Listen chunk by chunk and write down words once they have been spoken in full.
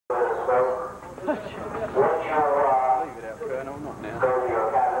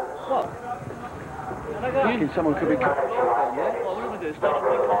Someone could be cut. Yeah? What we're going to do is start off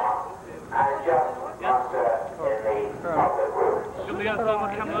with should we go through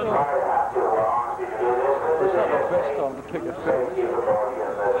my camera? It's not the best time to pick a film. It's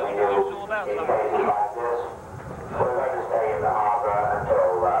all about something. We're going to stay in the harbour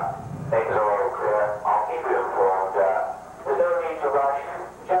until things are all clear. I'll keep you informed. There's no need to rush.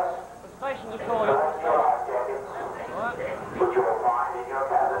 Just The station's a call. collect your life jackets, which you will find in your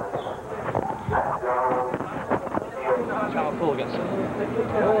cabins. Channel 4 gets it.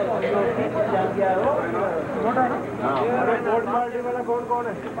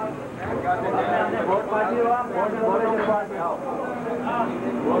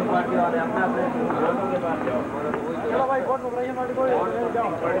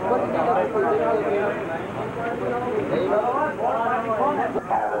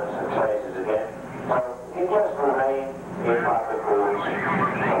 Cabins and spaces again. So you just remain in private rooms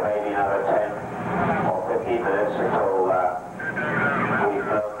for maybe another 10 or 15 minutes until we've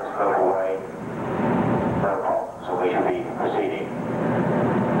blown the smoke away. No problem. So we should be proceeding.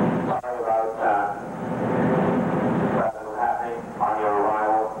 Sorry about what was happening on your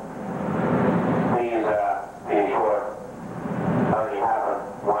arrival. Please be assured only happen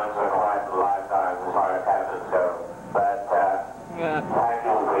once or twice in a lifetime as far as cabins go. But thank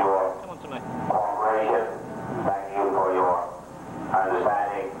you for your Come on to me. cooperation. Thank you for your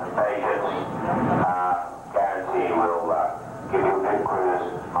understanding and patience. Guarantee we'll give you a good cruise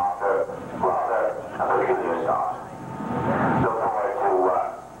after rather a peculiar start. Look forward to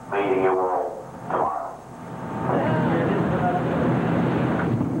meeting you all tomorrow.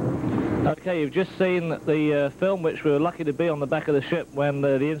 Okay, you've just seen the film, which we were lucky to be on the back of the ship when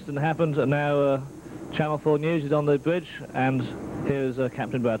the incident happened, and now Channel 4 News is on the bridge, and here's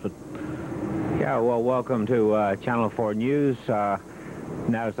Captain Bradford. Yeah, well, welcome to Channel 4 News.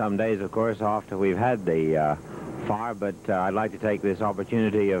 Now some days, of course, after we've had the fire, but I'd like to take this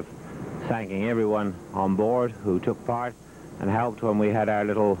opportunity of thanking everyone on board who took part and helped when we had our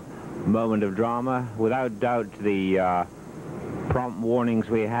little moment of drama. Without doubt, the prompt warnings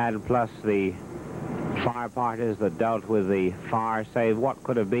we had, plus the firefighters that dealt with the fire, saved what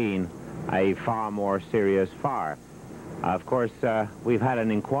could have been a far more serious fire. Of course, we've had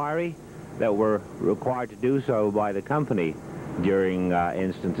an inquiry that we're required to do so by the company during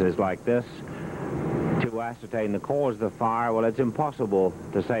instances like this to ascertain the cause of the fire. Well, it's impossible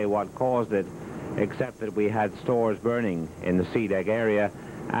to say what caused it, except that we had stores burning in the sea deck area,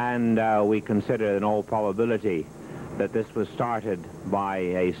 and we consider in all probability that this was started by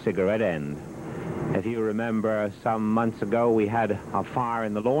a cigarette end. If you remember, some months ago we had a fire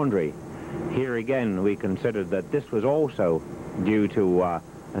in the laundry. Here again we considered that this was also due to a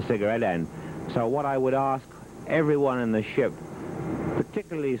cigarette end. So what I would ask everyone in the ship,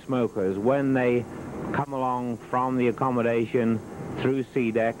 particularly smokers, when they come along from the accommodation through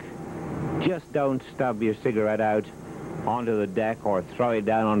sea deck, just don't stub your cigarette out onto the deck or throw it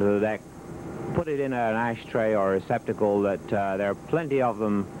down onto the deck. Put it in an ashtray or receptacle. That there are plenty of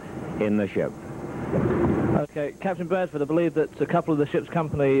them in the ship. Okay, Captain Bradford, I believe that a couple of the ship's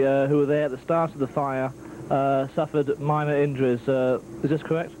company who were there at the start of the fire suffered minor injuries. Is this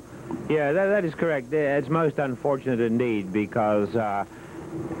correct? Yeah, that is correct. It's most unfortunate indeed, because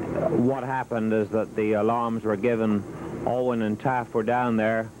what happened is that the alarms were given. Alwyn and Taft were down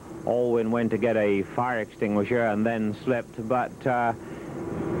there. Alwyn went to get a fire extinguisher and then slipped, but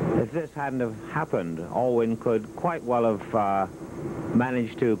if this hadn't have happened, Alwyn could quite well have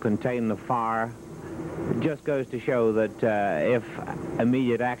managed to contain the fire. It just goes to show that if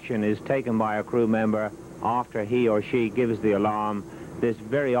immediate action is taken by a crew member after he or she gives the alarm, this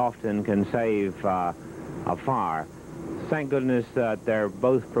very often can save a fire. Thank goodness that they're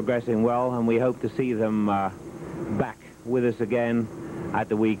both progressing well, and we hope to see them back with us again at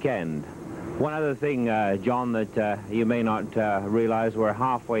the weekend. One other thing, John, that you may not realize, we're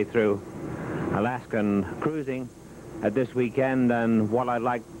halfway through Alaskan cruising at this weekend, and what I'd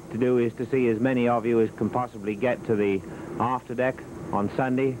like to do is to see as many of you as can possibly get to the afterdeck on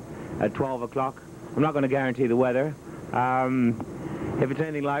Sunday at 12 o'clock. I'm not going to guarantee the weather. If it's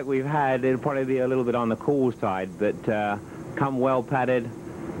anything like we've had, it'll probably be a little bit on the cool side, but come well padded,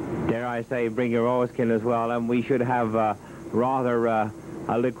 dare I say, bring your oilskin as well, and we should have rather a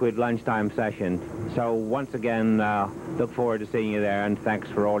liquid lunchtime session. So once again, look forward to seeing you there, and thanks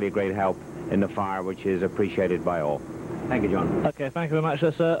for all your great help in the fire, which is appreciated by all. Thank you, John. Okay, thank you very much,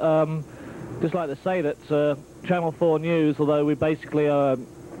 sir. Just like to say that Channel 4 News, although we basically are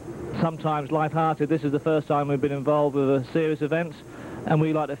sometimes light-hearted, this is the first time we've been involved with a serious event. and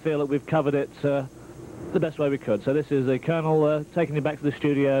we like to feel that we've covered it the best way we could. So this is the Colonel taking you back to the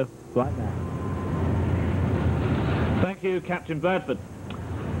studio right now. Thank you, Captain Bradford.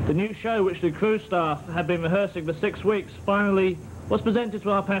 The new show, which the crew staff had been rehearsing for 6 weeks, finally was presented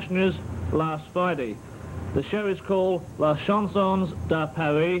to our passengers last Friday. The show is called Les Chansons de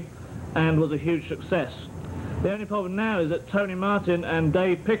Paris and was a huge success. The only problem now is that Tony Martin and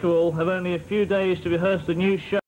Dave Pickerel have only a few days to rehearse the new show.